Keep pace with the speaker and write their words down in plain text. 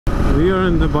We are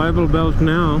in the Bible Belt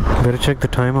now. Better check the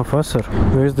time of Asr.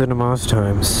 Where's the namaz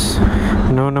times?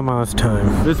 No namaz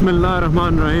time. Bismillah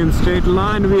Rahman Rahim. Straight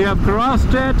line. We have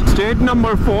crossed it. State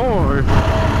number 4.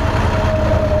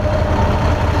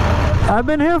 I've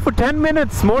been here for 10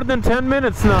 minutes. More than 10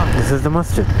 minutes now. This is the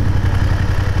masjid.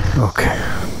 Okay.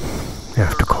 You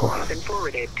have to call.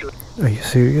 Are you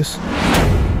serious?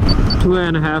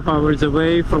 2.5 hours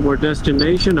away from our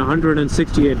destination,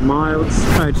 168 miles.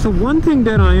 Right, so one thing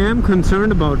that I am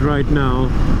concerned about right now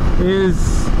is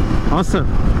Asr.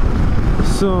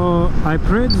 So I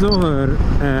prayed Zohar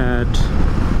at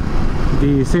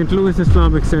the St. Louis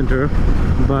Islamic Center,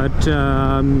 but as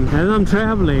I'm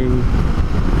traveling,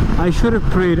 I should have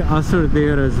prayed Asr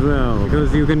there as well,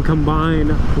 because you can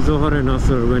combine Zohar and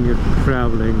Asr when you're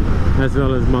traveling, as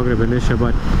well as Maghrib and Isha,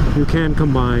 but you can't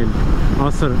combine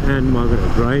Asr and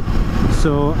Maghrib, right?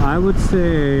 So I would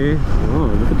say,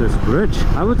 oh, look at this bridge.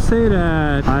 I would say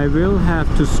that I will have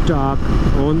to stop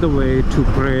on the way to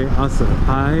pray Asr.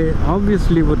 I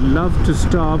obviously would love to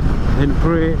stop and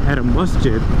pray at a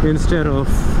masjid instead of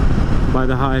by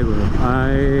the highway.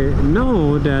 I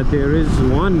know that there is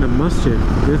one masjid.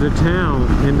 There's a town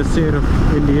in the state of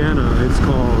Indiana. It's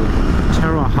called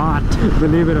Terre Haute,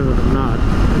 believe it or not.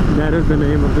 That is the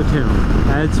name of the town.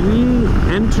 As we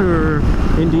enter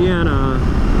Indiana,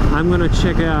 I'm gonna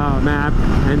check out map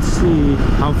and see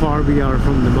how far we are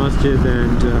from the masjid,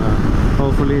 and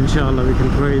hopefully inshallah we can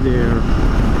pray there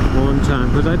on time,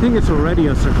 because I think it's already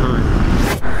Asr time.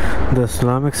 The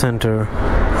Islamic Center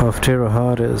of Terre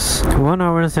Haute is 1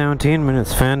 hour and 17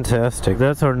 minutes. Fantastic.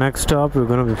 That's our next stop. We're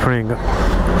going to be praying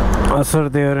Asr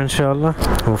there inshallah.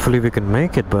 Hopefully we can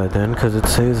make it by then, because it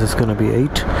says it's going to be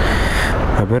 8.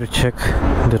 I better check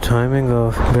the time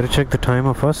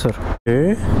of Asr.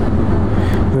 Okay,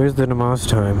 where's the namaz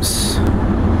times?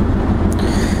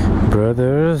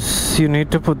 Brothers, you need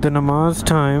to put the namaz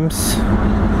times.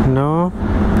 No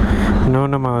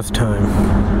namaz time.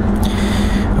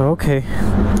 Okay,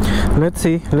 let's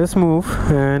see, let's move.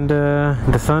 And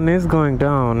the sun is going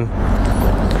down.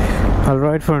 I'll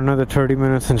ride for another 30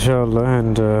 minutes inshallah,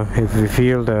 and if we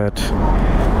feel that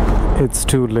it's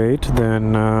too late,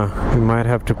 then we might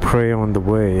have to pray on the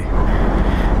way.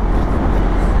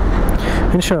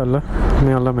 Inshallah,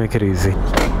 may Allah make it easy.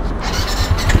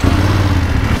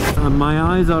 My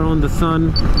eyes are on the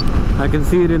sun. I can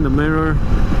see it in the mirror.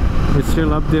 It's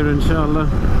still up there inshallah.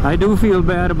 I do feel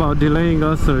bad about delaying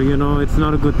Asr, you know, it's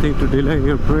not a good thing to delay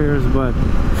your prayers, but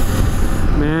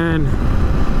man,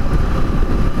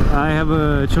 I have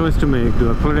a choice to make. Do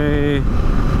I pray,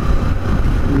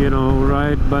 you know,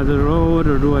 right by the road,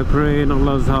 or do I pray in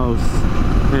Allah's house?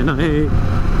 And I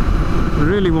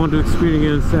really want to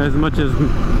experience as much as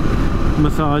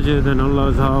masajid and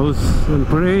Allah's house, and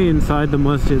pray inside the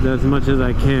masjid as much as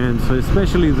I can. So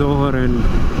especially Zohar and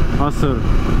Asr.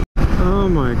 Oh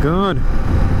my god,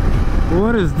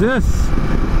 what is this?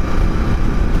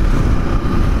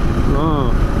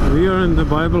 Oh, we are in the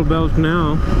Bible Belt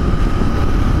now.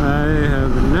 I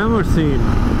have never seen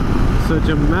such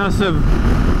a massive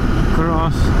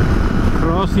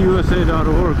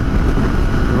crossusa.org.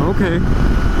 Okay,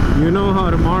 you know how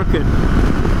to mark it.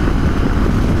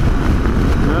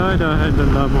 La ilaha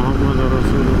illallah Muhammadur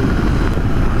Rasulullah.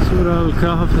 Surah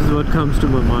Al-Kahf is what comes to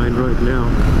my mind right now.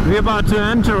 We're about to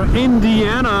enter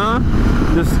Indiana,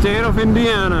 the state of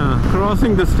Indiana,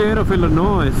 crossing the state of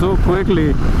Illinois so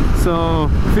quickly. So,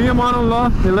 fi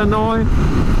amanullah, Illinois,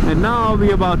 and now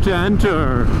we're about to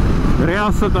enter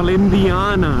Riyasat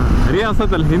al-Indiana.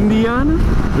 Riyasat al-Hindiana?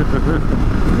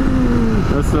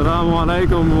 Assalamu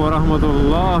alaikum wa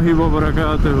rahmatullahi wa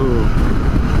barakatuhu.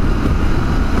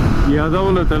 Ya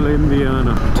Dawlat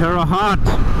al-Indiana. Terre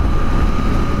Haute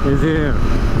is here.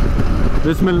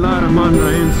 Bismillah Rahman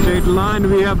Rahim. Straight line.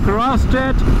 We have crossed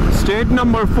it. State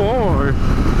number 4.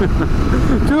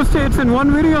 2 states in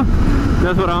one video.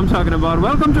 That's what I'm talking about.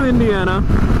 Welcome to Indiana.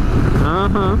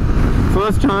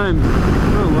 First time.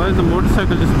 Oh, why is the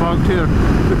motorcycle just parked here?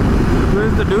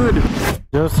 Where's the dude?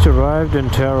 Just arrived in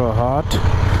Terre Haute,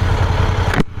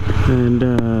 and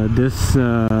this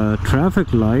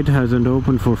traffic light hasn't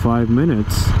opened for 5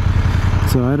 minutes,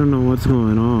 so I don't know what's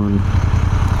going on.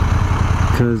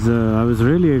 Because I was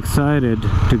really excited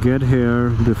to get here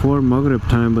before Maghrib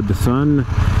time, but the sun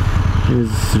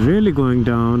is really going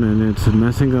down and it's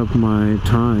messing up my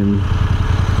time.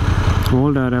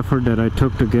 All that effort that I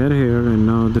took to get here, and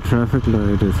now the traffic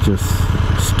light is just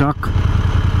stuck.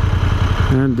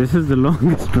 And this is the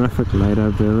longest traffic light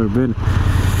I've ever been.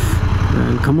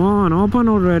 And come on, open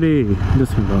already.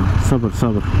 Bismillah. Sabr,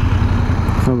 sabr.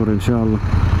 Sabr, inshallah.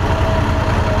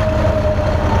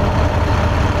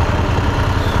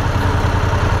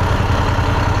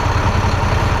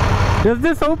 Does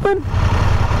this open?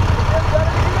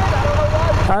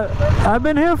 I've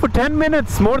been here for 10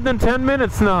 minutes, more than 10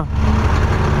 minutes now.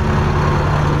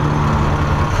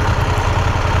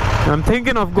 I'm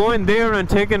thinking of going there and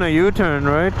taking a U-turn,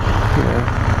 right? Yeah.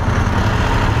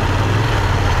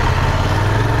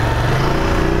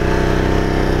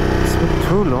 It's been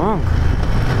too long.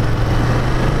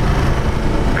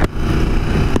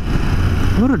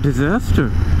 What a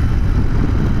disaster.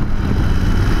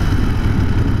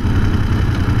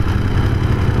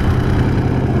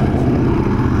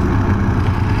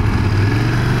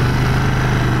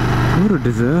 What a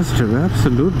disaster,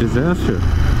 absolute disaster.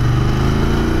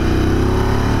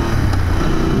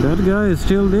 That guy is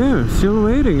still there, still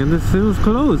waiting, and this feels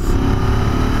close.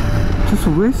 Just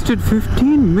wasted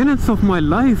 15 minutes of my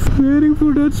life waiting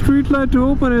for that street light to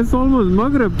open. It's almost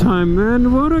Maghrib time,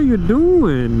 man. What are you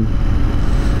doing?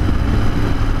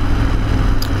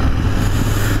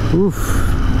 Oof.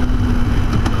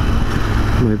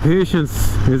 My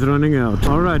patience is running out.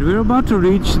 Alright, we're about to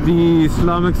reach the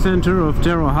Islamic Center of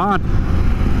Terahat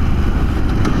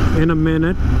in a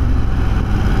minute.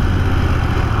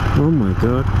 Oh my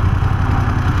god.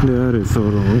 That is so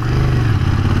wrong.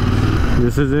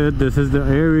 This is it. This is the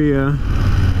area.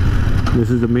 This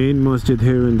is the main masjid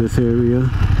here in this area.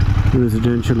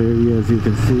 Residential area, as you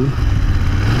can see.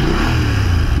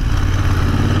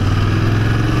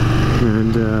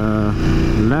 And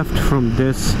left from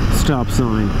this stop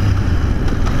sign.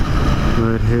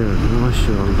 Right here.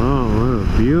 MashaAllah. What a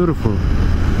beautiful,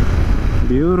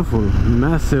 beautiful,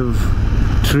 massive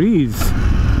trees.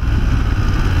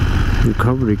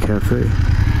 Recovery Cafe.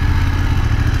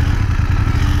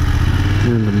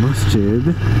 And the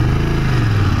masjid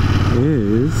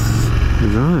is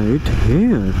right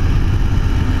here.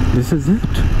 This is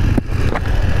it.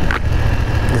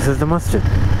 This is the masjid.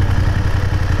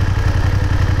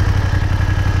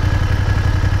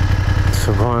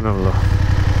 Subhanallah.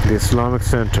 The Islamic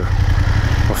Center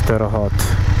of Terahat.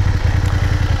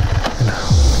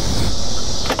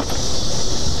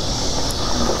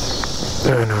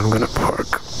 And I'm gonna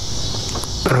park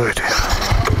right here.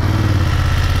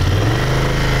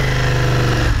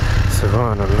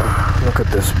 Subhanallah, look at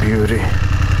this beauty.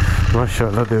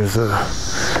 MashaAllah,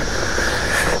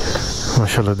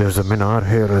 there's a minar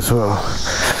here as well.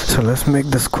 So let's make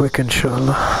this quick,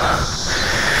 inshallah,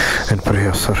 and pray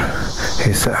Asr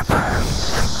ASAP.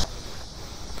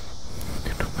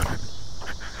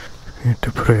 Need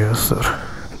to pray Asr.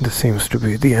 This seems to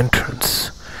be the entrance.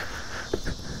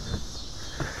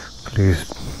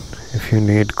 Please, if you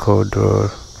need code, or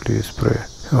please pray.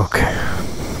 Okay,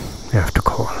 you have to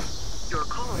call. Your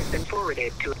call has been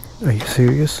forwarded to. Are you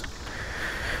serious?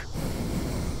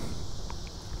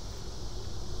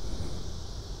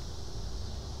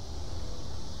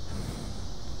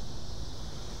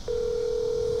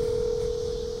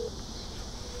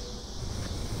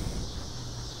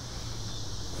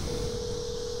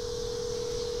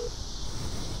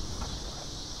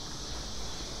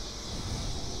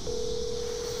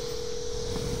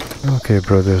 Okay,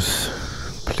 brothers,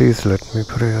 please let me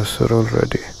pray Asr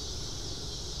already.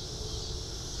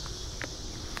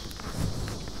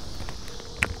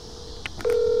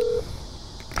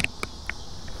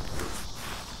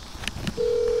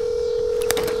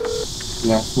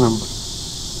 Last number.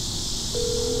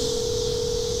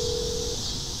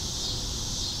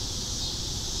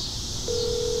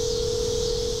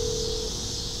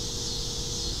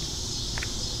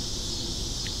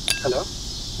 Hello?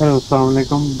 Hello, Assalamu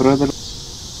alaikum, brother.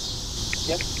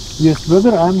 Yes. Yes,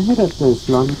 brother, I'm here at the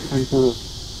Islamic Center of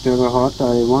Terahat.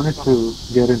 I wanted to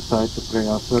get inside to pray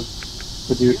Asr.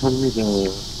 Could you tell me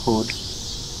the code?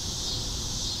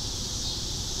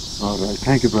 Alright,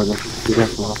 thank you, brother.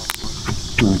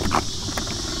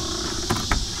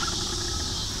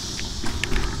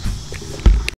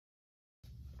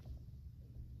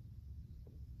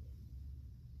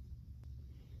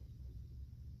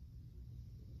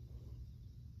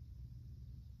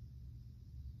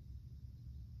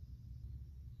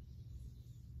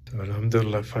 So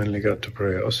Alhamdulillah, I finally got to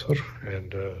pray Asr,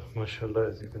 and mashallah,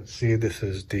 as you can see, this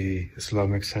is the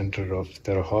Islamic Center of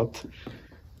Terahat.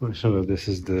 Mashallah, this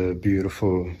is the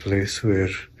beautiful place where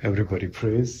everybody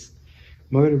prays.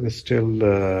 Maghrib is still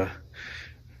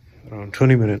around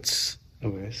 20 minutes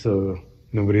away, so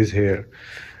nobody's here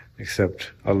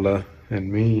except Allah and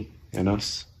me and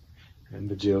us and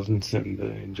the jinns and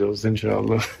the angels,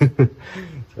 inshallah. So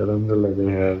Alhamdulillah,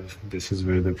 they have, this is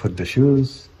where they put the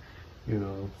shoes, you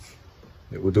know,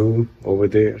 the wudu over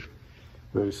there.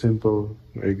 Very simple,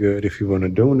 very good. If you want to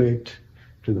donate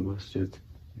to the masjid,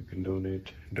 you can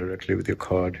donate directly with your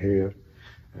card here.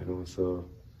 And also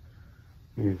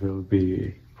We will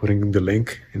be putting the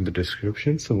link in the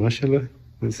description. So mashallah,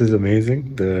 this is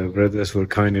amazing. The brothers were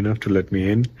kind enough to let me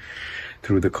in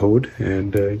through the code,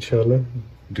 and inshallah,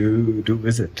 do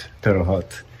visit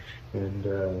Tarahat.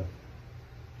 And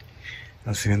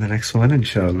I'll see you in the next one,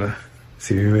 inshallah.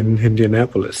 See you in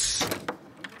Indianapolis.